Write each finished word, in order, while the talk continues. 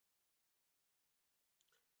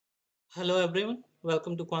Hello everyone,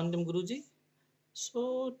 welcome to Quantum Guruji.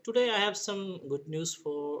 So today I have some good news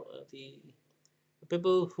for the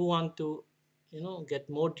people who want to, get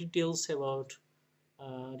more details about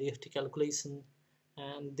DFT calculation,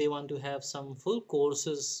 and they want to have some full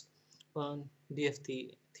courses on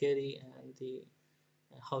DFT theory and the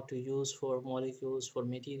how to use for molecules for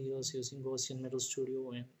materials using Gaussian Metal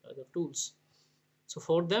Studio and other tools. So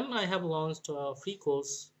for them, I have launched a free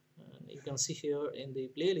course. You can see here in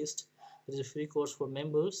the playlist, there is a free course for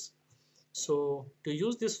members. So to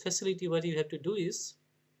use this facility, what you have to do is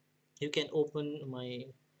you can open my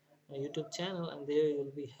YouTube channel, and there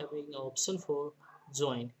you'll be having an option for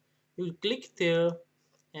join. You click there,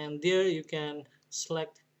 and there you can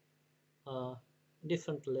select uh,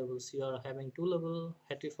 different levels. You are having two level,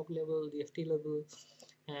 Hattie-Fock level, DFT level,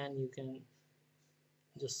 and you can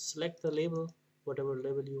just select the label, whatever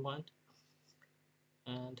level you want,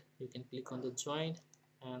 and you can click on the join,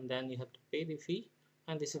 and then you have to pay the fee.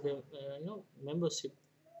 And this is the membership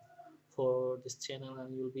for this channel,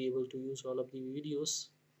 and you'll be able to use all of the videos.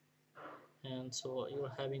 And so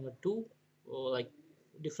you're having a two or like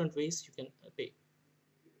different ways you can pay.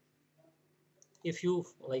 If you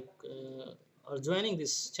are joining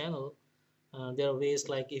this channel, there are ways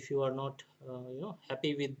like if you are not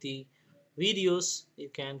happy with the videos, you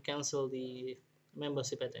can cancel the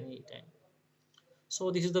membership at any time. So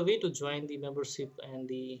this is the way to join the membership and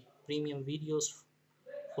the premium videos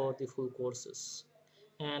for the full courses.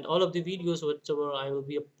 And all of the videos whichever I will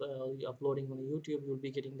be uploading on YouTube, you'll be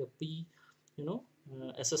getting the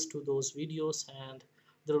access to those videos, and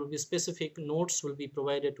there will be specific notes will be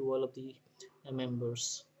provided to all of the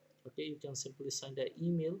members. Okay, you can simply send an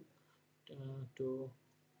email to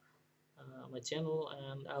my channel,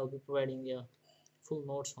 and I'll be providing full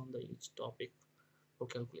notes on the each topic for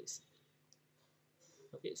calculation.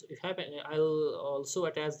 Okay, so if happen, I'll also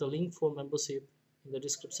attach the link for membership in the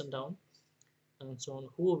description down, and so on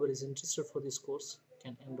whoever is interested for this course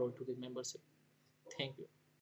can enroll to the membership. Thank you.